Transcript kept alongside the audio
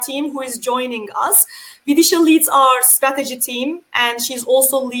team who is joining us. Vidisha leads our strategy team, and she's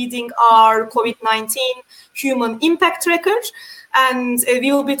also leading our COVID-19 human impact tracker. And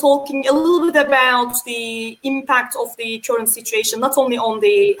we will be talking a little bit about the impact of the current situation, not only on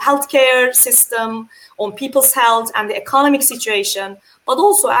the healthcare system, on people's health and the economic situation, but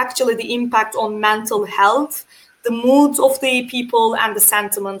also actually the impact on mental health, the mood of the people, and the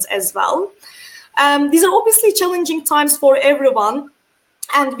sentiment as well. These are obviously challenging times for everyone,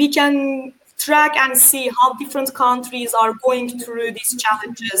 and we can track and see how different countries are going through these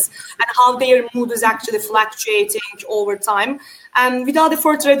challenges and how their mood is actually fluctuating over time. And without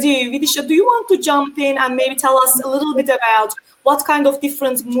further ado, Vidisha, do you want to jump in and maybe tell us a little bit about what kind of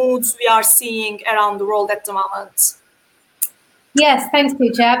different moods we are seeing around the world at the moment? Yes, thanks,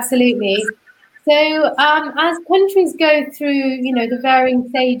 Pooja. Absolutely. So as countries go through, the varying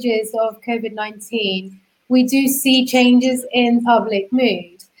stages of COVID-19, we do see changes in public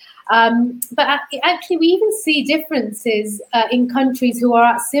mood. But actually, we even see differences in countries who are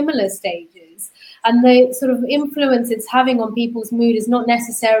at similar stages, and the sort of influence it's having on people's mood is not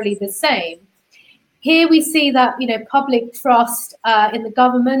necessarily the same. Here we see that, public trust in the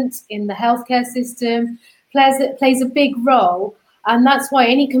government, in the healthcare system, plays a big role. And that's why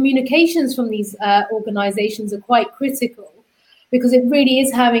any communications from these organizations are quite critical, because it really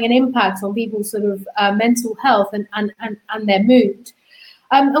is having an impact on people's sort of mental health and their mood.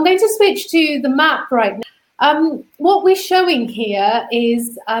 I'm going to switch to the map right now. What we're showing here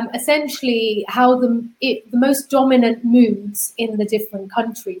is essentially how the most dominant moods in the different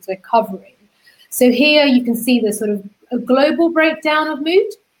countries we're covering. So here you can see the sort of a global breakdown of mood,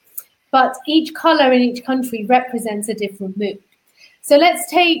 but each color in each country represents a different mood. So let's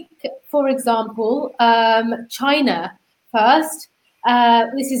take, for example, China first.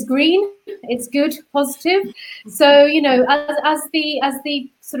 This is green. It's good, positive. So as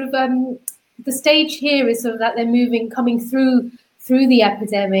the sort of the stage here is sort of that they're coming through the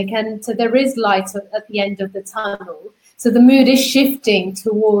epidemic, and so there is light at the end of the tunnel. So the mood is shifting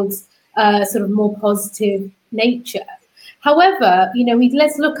towards sort of more positive nature. However,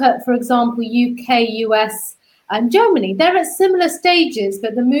 let's look at, for example, UK, US, and Germany. They're at similar stages,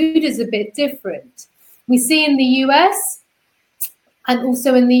 but the mood is a bit different. We see in the US and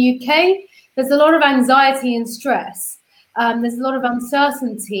also in the UK, there's a lot of anxiety and stress. There's a lot of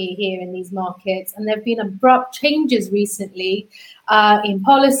uncertainty here in these markets, and there have been abrupt changes recently in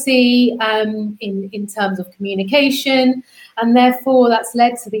policy, in terms of communication, and therefore that's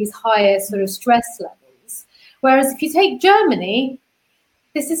led to these higher sort of stress levels. Whereas if you take Germany,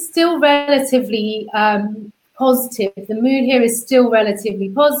 this is still relatively positive. The mood here is still relatively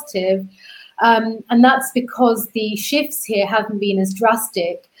positive, and that's because the shifts here haven't been as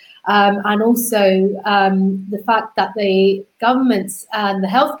drastic, and also the fact that the governments and the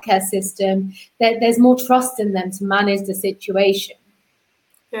healthcare system, there's more trust in them to manage the situation.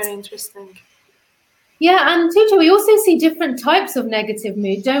 Very interesting. Yeah, and Tuja, we also see different types of negative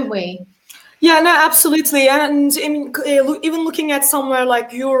mood, don't we? Yeah, no, absolutely. And I mean, even looking at somewhere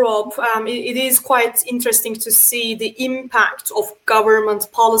like Europe, it is quite interesting to see the impact of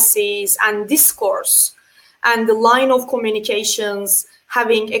government policies and discourse and the line of communications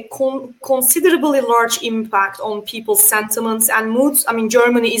having a considerably large impact on people's sentiments and moods. I mean,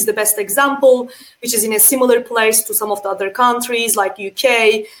 Germany is the best example, which is in a similar place to some of the other countries like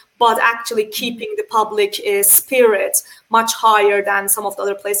UK, but actually keeping the public spirit much higher than some of the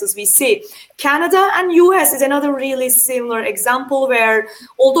other places we see. Canada and US is another really similar example where,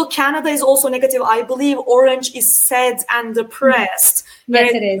 although Canada is also negative, I believe orange is sad and depressed,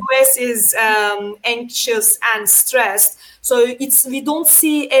 yes, it is. US is anxious and stressed. So we don't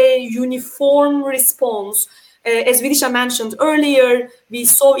see a uniform response. As Vidisha mentioned earlier, we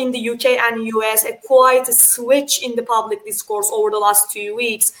saw in the UK and US quite a switch in the public discourse over the last 2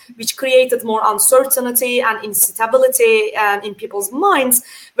 weeks, which created more uncertainty and instability in people's minds.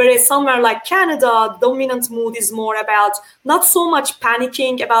 Whereas somewhere like Canada, dominant mood is more about not so much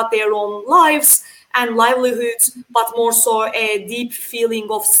panicking about their own lives and livelihoods, but more so a deep feeling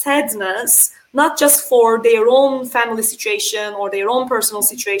of sadness, not just for their own family situation or their own personal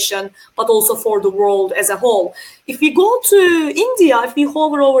situation, but also for the world as a whole. If we go to India, if we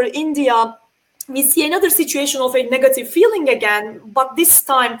hover over India, we see another situation of a negative feeling again, but this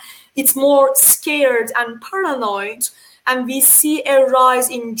time it's more scared and paranoid, and we see a rise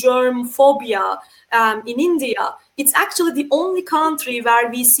in germ phobia in India. It's actually the only country where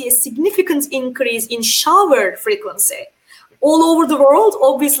we see a significant increase in shower frequency. All over the world,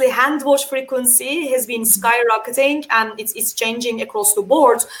 obviously, hand wash frequency has been skyrocketing and it's changing across the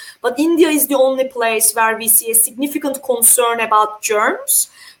board. But India is the only place where we see a significant concern about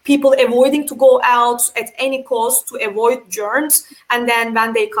germs, people avoiding to go out at any cost to avoid germs, and then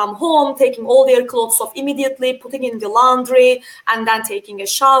when they come home, taking all their clothes off immediately, putting in the laundry, and then taking a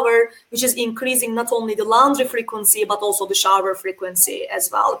shower, which is increasing not only the laundry frequency, but also the shower frequency as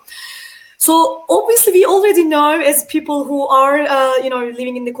well. So obviously, we already know, as people who are,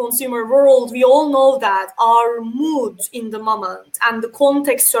 living in the consumer world, we all know that our mood in the moment and the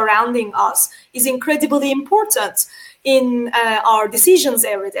context surrounding us is incredibly important in our decisions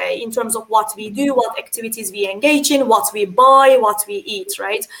every day, in terms of what we do, what activities we engage in, what we buy, what we eat,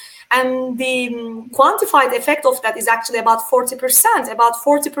 right? And the quantified effect of that is actually about 40%. About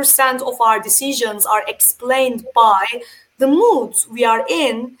 40% of our decisions are explained by the mood we are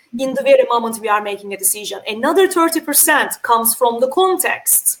in the very moment we are making a decision. Another 30% comes from the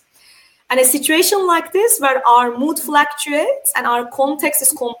context. And a situation like this, where our mood fluctuates and our context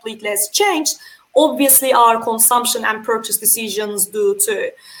is completely changed, obviously our consumption and purchase decisions do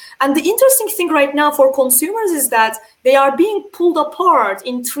too. And the interesting thing right now for consumers is that they are being pulled apart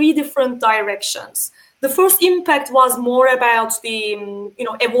in three different directions. The first impact was more about the,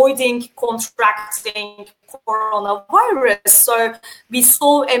 avoiding contracting coronavirus. So we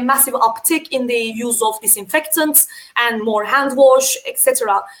saw a massive uptick in the use of disinfectants and more hand wash,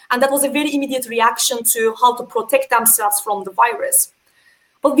 etc. And that was a very immediate reaction to how to protect themselves from the virus.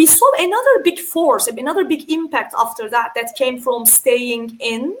 But we saw another big force, another big impact after that came from staying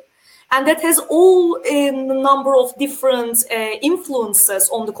in. And that has all a number of different influences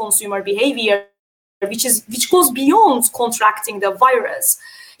on the consumer behavior, which goes beyond contracting the virus.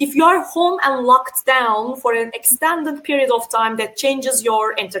 If you are home and locked down for an extended period of time, that changes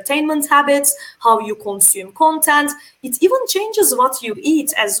your entertainment habits, how you consume content. It even changes what you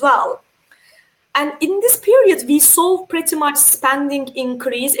eat as well. And in this period, we saw pretty much spending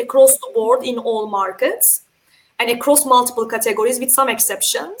increase across the board in all markets and across multiple categories, with some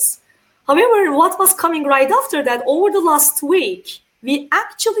exceptions. However, what was coming right after that, over the last week, we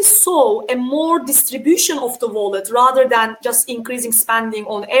actually saw a more distribution of the wallet rather than just increasing spending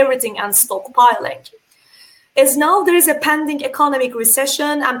on everything and stockpiling. As now there is a pending economic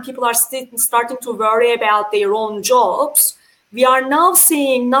recession and people are starting to worry about their own jobs, we are now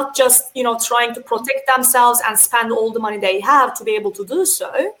seeing not just, trying to protect themselves and spend all the money they have to be able to do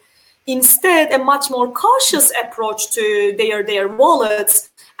so. Instead, a much more cautious approach to their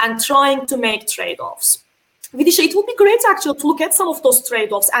wallets and trying to make trade-offs. Vidisha, it would be great actually to look at some of those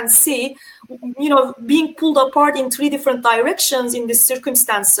trade-offs and see, being pulled apart in three different directions in these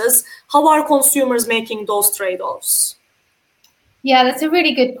circumstances, how are consumers making those trade-offs? Yeah, that's a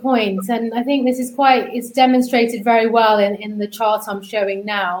really good point. And I think this is it's demonstrated very well in the chart I'm showing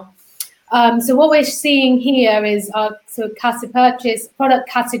now. So what we're seeing here is our product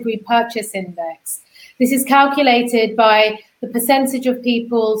category purchase index. This is calculated by the percentage of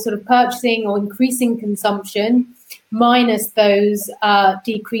people sort of purchasing or increasing consumption minus those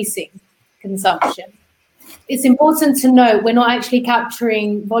decreasing consumption. It's important to note we're not actually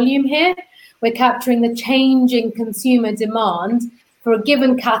capturing volume here. We're capturing the change in consumer demand for a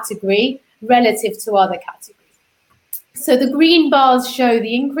given category relative to other categories. So the green bars show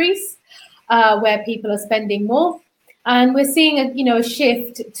the increase where people are spending more, and we're seeing a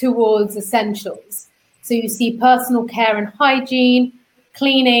shift towards essentials. So you see personal care and hygiene,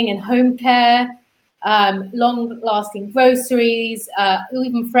 cleaning and home care, long-lasting groceries,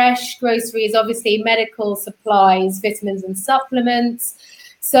 even fresh groceries, obviously medical supplies, vitamins and supplements.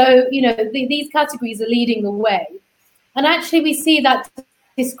 So, these categories are leading the way. And actually we see that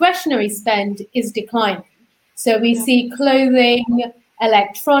discretionary spend is declining. So we see clothing,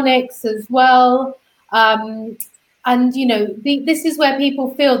 electronics as well. This is where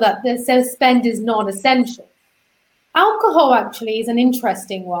people feel that their spend is not essential. Alcohol actually is an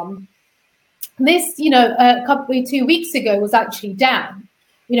interesting one. This, 2 weeks ago was actually down.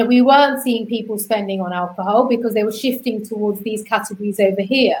 We weren't seeing people spending on alcohol because they were shifting towards these categories over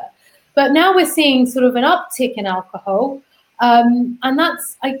here. But now we're seeing sort of an uptick in alcohol. And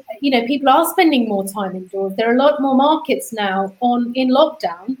that's, people are spending more time indoors. There are a lot more markets now in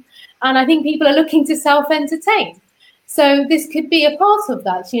lockdown. And I think people are looking to self-entertain. So this could be a part of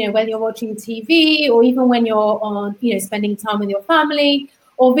that, when you're watching TV or even when you're on, spending time with your family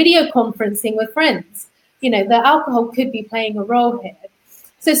or video conferencing with friends. The alcohol could be playing a role here.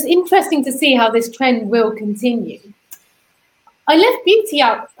 So it's interesting to see how this trend will continue. I left beauty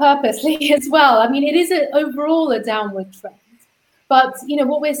out purposely as well. I mean, it is overall a downward trend. But,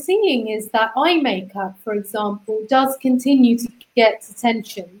 what we're seeing is that eye makeup, for example, does continue to get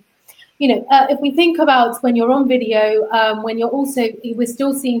attention. if we think about when you're on video, we're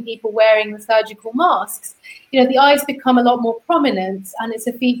still seeing people wearing the surgical masks, the eyes become a lot more prominent, and it's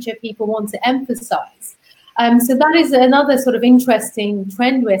a feature people want to emphasize. So that is another sort of interesting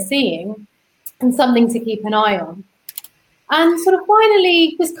trend we're seeing and something to keep an eye on. And sort of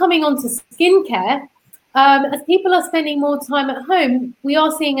finally, just coming on to skincare, as people are spending more time at home, we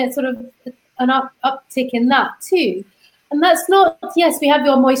are seeing a sort of an uptick in that too. And that's not, yes, we have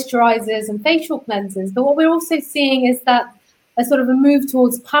your moisturizers and facial cleansers, but what we're also seeing is that a sort of a move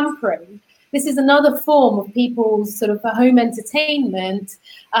towards pampering. This is another form of people's sort of home entertainment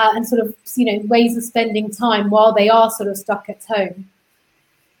and sort of, ways of spending time while they are sort of stuck at home.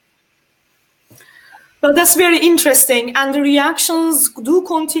 Well, that's very interesting. And the reactions do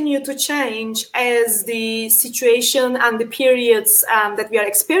continue to change as the situation and the periods that we are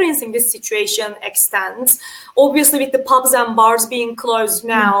experiencing this situation extends. Obviously, with the pubs and bars being closed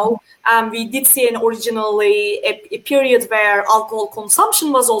now, we did see originally a period where alcohol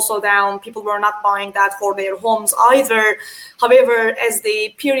consumption was also down. People were not buying that for their homes either. However, as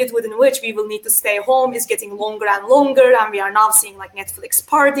the period within which we will need to stay home is getting longer and longer, and we are now seeing like Netflix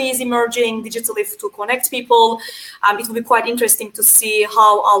parties emerging digitally to connect people, it will be quite interesting to see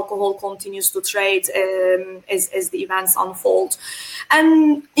how alcohol continues to trade as the events unfold.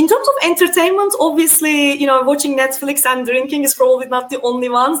 And in terms of entertainment, obviously, watching Netflix and drinking is probably not the only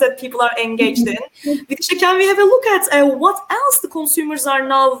ones that people are engaged in. Vidisha, can we have a look at what else the consumers are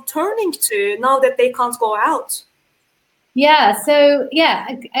now turning to now that they can't go out? Yeah, so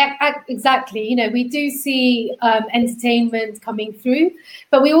exactly. We do see entertainment coming through,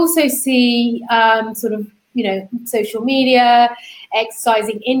 but we also see sort of, social media,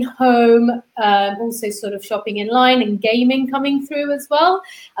 exercising in home, also sort of shopping in line and gaming coming through as well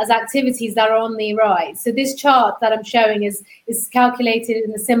as activities that are on the rise. So this chart that I'm showing is calculated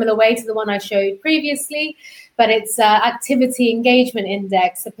in a similar way to the one I showed previously, but it's activity engagement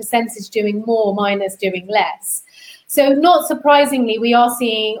index, a percentage doing more minus doing less. So not surprisingly, we are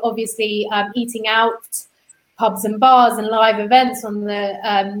seeing, obviously, eating out, pubs and bars and live events on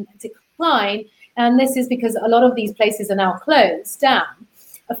the decline. And this is because a lot of these places are now closed down.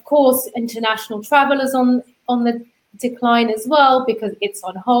 Of course, international travel is on the decline as well because it's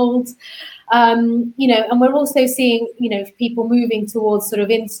on hold. And we're also seeing, people moving towards sort of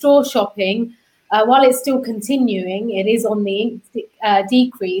in-store shopping. While it's still continuing, it is on the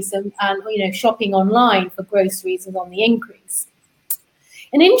decrease, and shopping online for groceries is on the increase.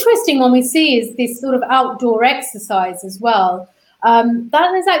 An interesting one we see is this sort of outdoor exercise as well.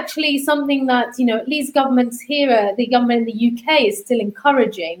 That is actually something that, at least governments here, the government in the UK is still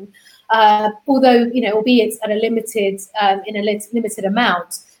encouraging, although, albeit at a limited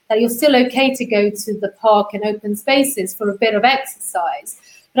amount, that you're still okay to go to the park and open spaces for a bit of exercise.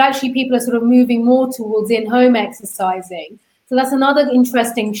 But actually people are sort of moving more towards in-home exercising. So that's another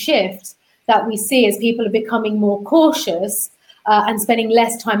interesting shift that we see as people are becoming more cautious and spending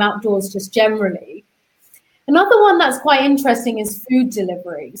less time outdoors just generally. Another one that's quite interesting is food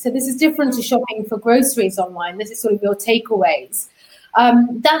delivery. So this is different to shopping for groceries online. This is sort of your takeaways.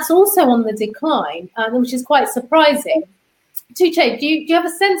 That's also on the decline, which is quite surprising. Tuche, do you have a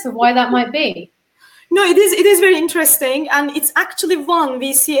sense of why that might be? No, it is very interesting, and it's actually one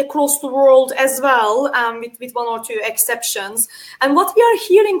we see across the world as well, with one or two exceptions. And what we are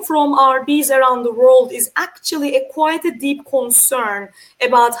hearing from our bees around the world is actually quite a deep concern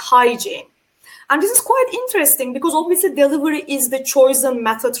about hygiene. And this is quite interesting because obviously delivery is the chosen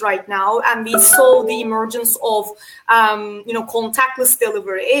method right now, and we saw the emergence of contactless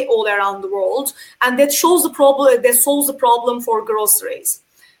delivery all around the world, and that solves the problem for groceries.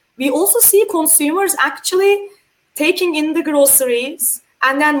 We also see consumers actually taking in the groceries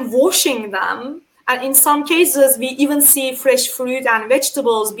and then washing them. And in some cases, we even see fresh fruit and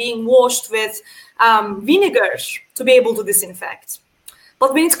vegetables being washed with vinegar to be able to disinfect.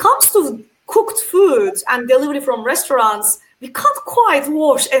 But when it comes to cooked food and delivery from restaurants, we can't quite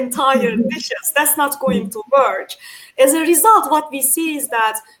wash entire dishes. That's not going to work. As a result, what we see is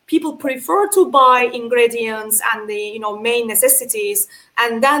that people prefer to buy ingredients and the main necessities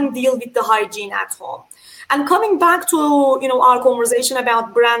and then deal with the hygiene at home. And coming back to our conversation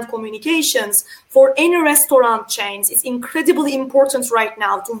about brand communications, for any restaurant chains, it's incredibly important right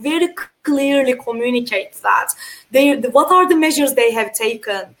now to very clearly communicate that. What are the measures they have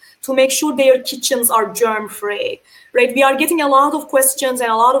taken to make sure their kitchens are germ-free, right? We are getting a lot of questions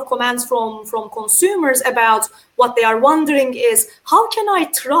and a lot of comments from consumers about what they are wondering is, how can I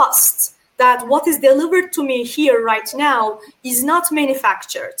trust that what is delivered to me here right now is not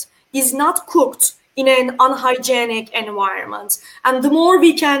manufactured, is not cooked in an unhygienic environment. And the more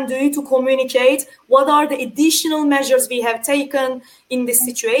we can do to communicate what are the additional measures we have taken in this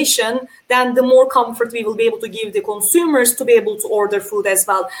situation, then the more comfort we will be able to give the consumers to be able to order food as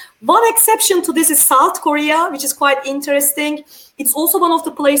well. One exception to this is South Korea, which is quite interesting. It's also one of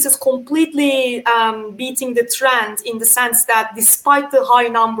the places completely beating the trend in the sense that despite the high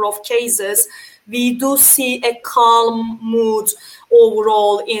number of cases, we do see a calm mood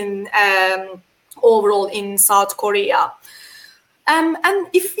overall in South Korea. And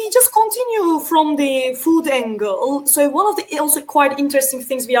if we just continue from the food angle, so one of the also quite interesting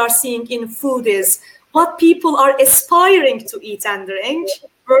things we are seeing in food is what people are aspiring to eat and drink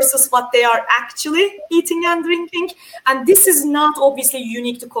versus what they are actually eating and drinking. And this is not obviously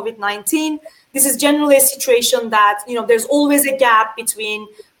unique to COVID-19. This is generally a situation that, there's always a gap between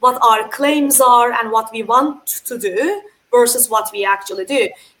what our claims are and what we want to do versus what we actually do.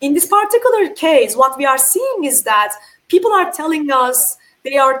 In this particular case, what we are seeing is that people are telling us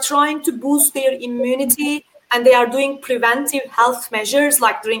they are trying to boost their immunity and they are doing preventive health measures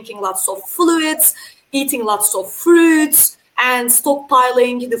like drinking lots of fluids, eating lots of fruits, and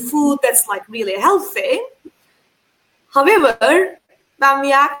stockpiling the food that's like really healthy. However, when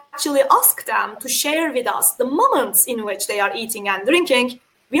we actually ask them to share with us the moments in which they are eating and drinking,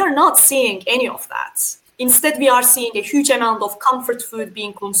 we are not seeing any of that. Instead, we are seeing a huge amount of comfort food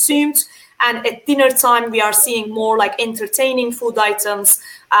being consumed. And at dinner time, we are seeing more like entertaining food items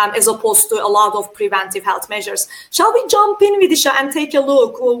as opposed to a lot of preventive health measures. Shall we jump in, Vidisha, and take a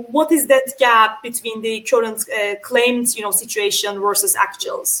look? What is that gap between the current claimed situation versus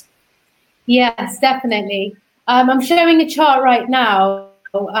actuals? Yes, definitely. I'm showing a chart right now,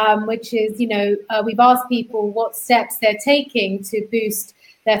 which is, we've asked people what steps they're taking to boost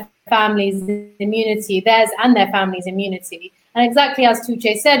their family's immunity, theirs and their family's immunity. And exactly as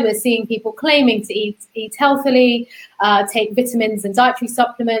Tuğçe said, we're seeing people claiming to eat healthily, take vitamins and dietary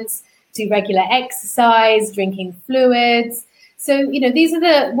supplements, do regular exercise, drinking fluids. So, these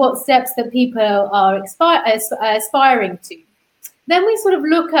are what steps that people are aspiring to. Then we sort of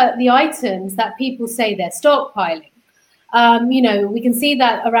look at the items that people say they're stockpiling. We can see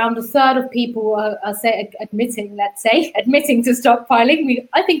that around a third of people are admitting to stockpiling.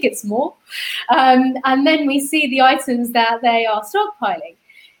 I think it's more. And then we see the items that they are stockpiling.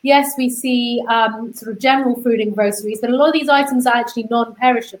 Yes, we see sort of general food and groceries, but a lot of these items are actually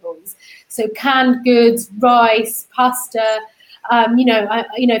non-perishables. So canned goods, rice, pasta.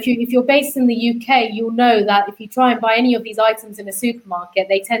 If you're based in the UK, you'll know that if you try and buy any of these items in a supermarket,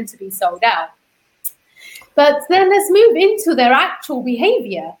 they tend to be sold out. But then let's move into their actual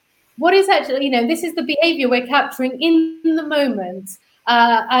behavior. What is actually, this is the behavior we're capturing in the moment.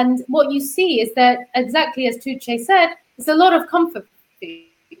 And what you see is that, exactly as Tuğçe said, there's a lot of comfort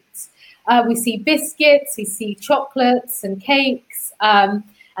foods. We see biscuits, we see chocolates and cakes, and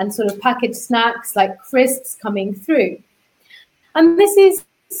sort of packaged snacks like crisps coming through. And this is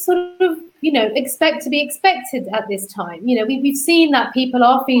sort of, to be expected at this time. We've seen that people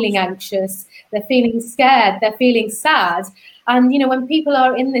are feeling anxious, they're feeling scared, they're feeling sad. And, when people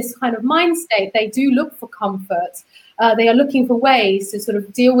are in this kind of mind state, they do look for comfort. They are looking for ways to sort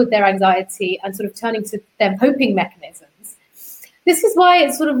of deal with their anxiety and sort of turning to their coping mechanisms. This is why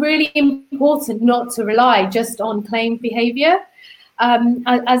it's sort of really important not to rely just on claimed behavior,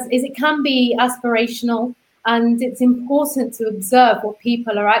 as it can be aspirational. And it's important to observe what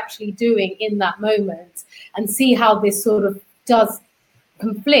people are actually doing in that moment and see how this sort of does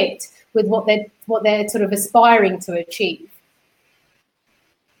conflict with what they're sort of aspiring to achieve.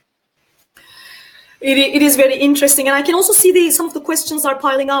 It is very interesting. And I can also see some of the questions are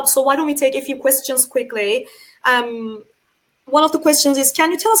piling up. So why don't we take a few questions quickly? One of the questions is,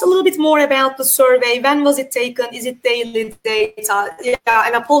 can you tell us a little bit more about the survey? When was it taken? Is it daily data? Yeah,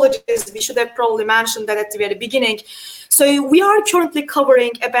 and apologies, we should have probably mentioned that at the very beginning. So we are currently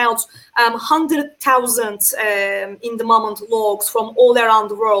covering about 100,000 in the moment logs from all around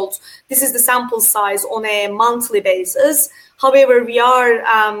the world. This is the sample size on a monthly basis. However, we are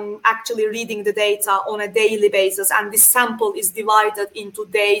actually reading the data on a daily basis, and this sample is divided into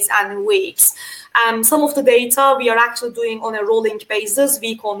days and weeks. Some of the data we are actually doing on a rolling basis,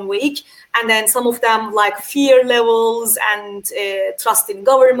 week on week, and then some of them like fear levels and trust in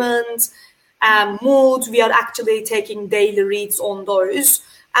government, mood, we are actually taking daily reads on those.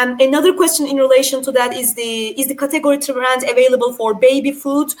 And another question in relation to that is the category trend available for baby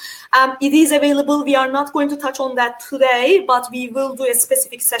food? It is available. We are not going to touch on that today, but we will do a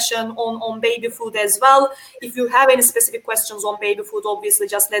specific session on baby food as well. If you have any specific questions on baby food, obviously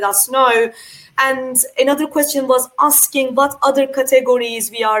just let us know. And another question was asking what other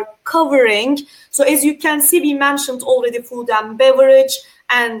categories we are covering. So as you can see, we mentioned already food and beverage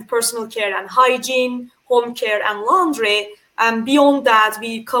and personal care and hygiene, home care and laundry. And beyond that,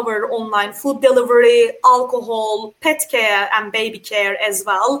 we cover online food delivery, alcohol, pet care, and baby care as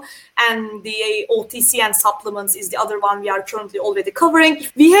well. And the OTC and supplements is the other one we are currently already covering.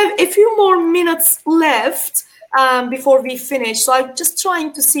 We have a few more minutes left before we finish. So I'm just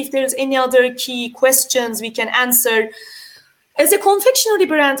trying to see if there's any other key questions we can answer. As a confectionery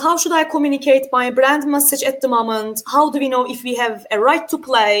brand, how should I communicate my brand message at the moment? How do we know if we have a right to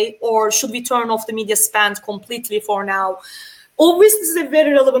play, or should we turn off the media spend completely for now? Obviously, this is a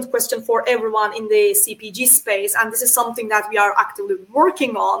very relevant question for everyone in the CPG space, and this is something that we are actively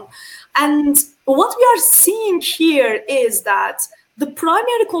working on. And what we are seeing here is that the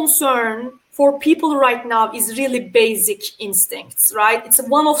primary concern for people right now is really basic instincts, right? It's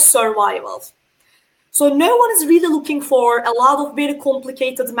one of survival. So no one is really looking for a lot of very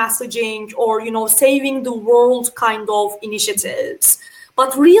complicated messaging or, saving the world kind of initiatives,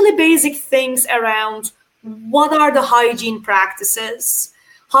 but really basic things around what are the hygiene practices?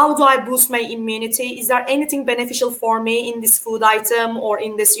 How do I boost my immunity? Is there anything beneficial for me in this food item or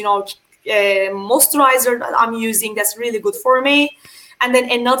in this, moisturizer that I'm using that's really good for me? And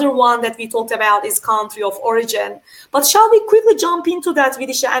then another one that we talked about is country of origin. But shall we quickly jump into that,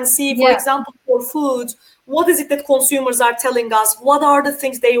 Vidisha, and see, for example, for food, what is it that consumers are telling us? What are the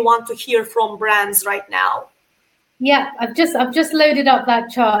things they want to hear from brands right now? Yeah, I've just loaded up that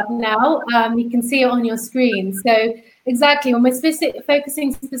chart now. You can see it on your screen. So exactly, when we're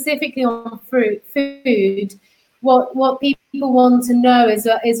focusing specifically on food, what people want to know is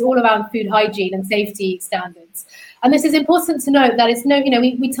all around food hygiene and safety standards. And this is important to note that it's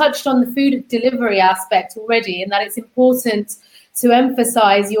we touched on the food delivery aspect already, and that it's important to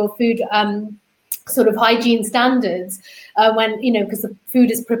emphasize your food sort of hygiene standards when, because the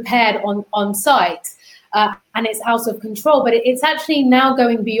food is prepared on site and it's out of control. But it's actually now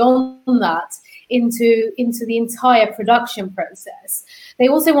going beyond that into the entire production process. They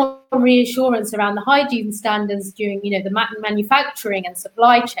also want reassurance around the hygiene standards during, the manufacturing and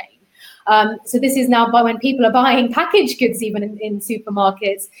supply chain. So this is now when people are buying packaged goods, even in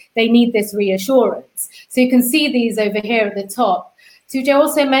supermarkets, they need this reassurance. So you can see these over here at the top. Tujay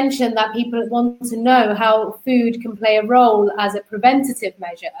also mentioned that people want to know how food can play a role as a preventative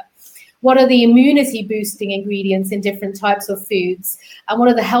measure. What are the immunity boosting ingredients in different types of foods? And what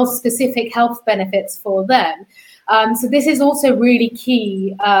are the specific health benefits for them? So this is also really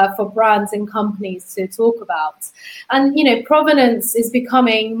key for brands and companies to talk about. And, provenance is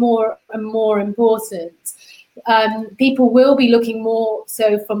becoming more and more important. People will be looking more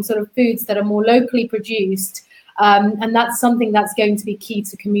so from sort of foods that are more locally produced. And that's something that's going to be key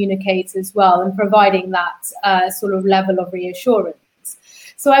to communicate as well, and providing that sort of level of reassurance.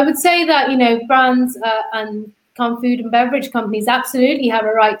 So I would say that, brands and food and beverage companies absolutely have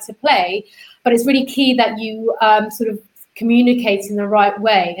a right to play, but it's really key that you sort of communicate in the right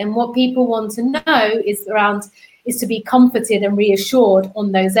way. And what people want to know is to be comforted and reassured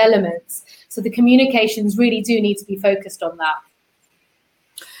on those elements. So the communications really do need to be focused on that.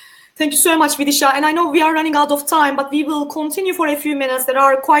 Thank you so much, Vidisha. And I know we are running out of time, but we will continue for a few minutes. There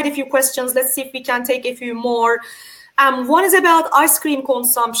are quite a few questions. Let's see if we can take a few more. One is about ice cream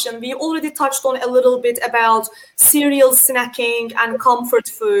consumption. We already touched on a little bit about cereal snacking and comfort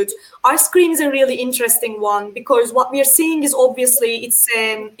food. Ice cream is a really interesting one because what we are seeing is obviously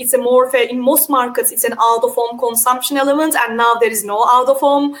it's a more in most markets it's an out of home consumption element, and now there is no out of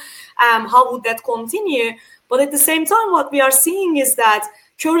home. How would that continue? But at the same time, what we are seeing is that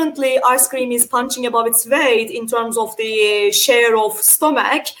currently ice cream is punching above its weight in terms of the share of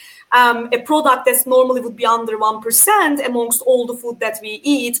stomach. A product that normally would be under 1% amongst all the food that we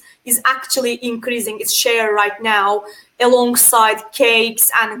eat is actually increasing its share right now, alongside cakes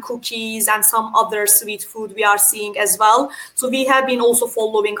and cookies and some other sweet food we are seeing as well. So we have been also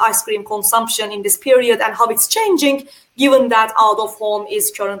following ice cream consumption in this period and how it's changing, given that out of home is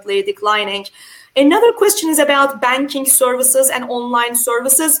currently declining. Another question is about banking services and online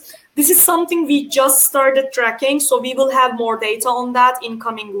services. This is something we just started tracking, so we will have more data on that in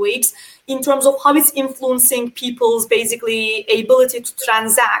coming weeks in terms of how it's influencing people's basically ability to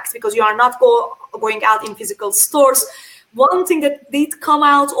transact, because you are not going out in physical stores. One thing that did come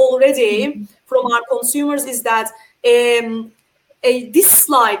out already from our consumers is that a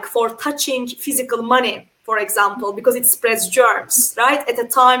dislike for touching physical money, for example, because it spreads germs, right? At a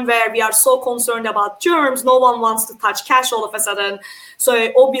time where we are so concerned about germs, no one wants to touch cash all of a sudden.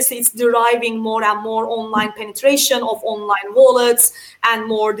 So obviously it's deriving more and more online penetration of online wallets and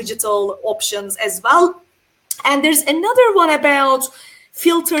more digital options as well. And there's another one about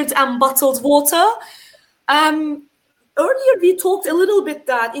filtered and bottled water. Earlier, we talked a little bit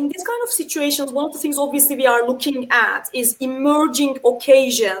that in this kind of situations, one of the things obviously we are looking at is emerging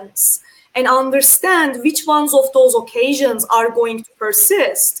occasions and understand which ones of those occasions are going to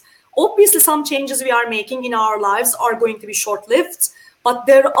persist. Obviously, some changes we are making in our lives are going to be short-lived, but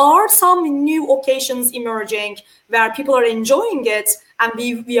there are some new occasions emerging where people are enjoying it, and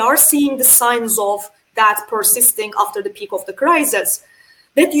we are seeing the signs of that persisting after the peak of the crisis.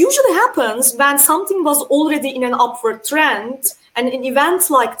 That usually happens when something was already in an upward trend, and an event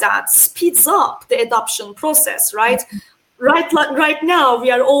like that speeds up the adoption process, right? Right now,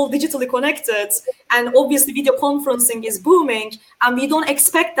 we are all digitally connected, and obviously video conferencing is booming, and we don't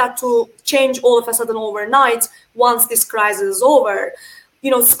expect that to change all of a sudden overnight once this crisis is over.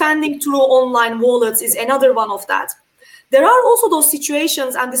 Spending through online wallets is another one of that. There are also those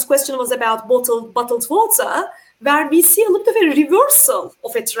situations, and this question was about bottled water, where we see a little bit of a reversal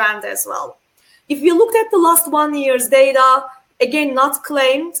of a trend as well. If we looked at the last 1 year's data, again, not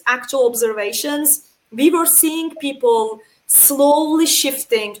claimed, actual observations, we were seeing people slowly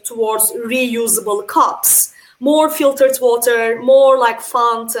shifting towards reusable cups, more filtered water, more like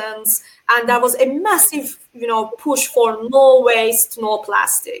fountains, and there was a massive, push for no waste, no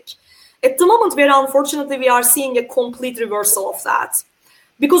plastic. At the moment, unfortunately, we are seeing a complete reversal of that.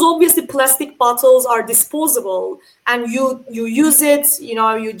 Because obviously plastic bottles are disposable, and you use it,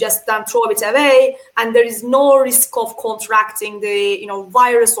 you just then throw it away, and there is no risk of contracting the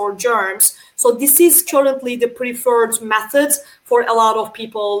virus or germs. So this is currently the preferred method for a lot of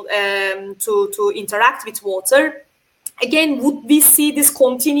people to interact with water. Again, would we see this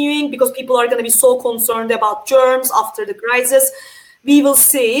continuing because people are going to be so concerned about germs after the crisis? We will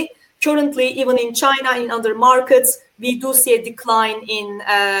see. Currently, even in China, in other markets, we do see a decline in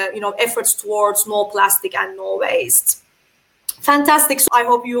efforts towards no plastic and no waste. Fantastic. So I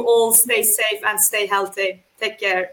hope you all stay safe and stay healthy. Take care.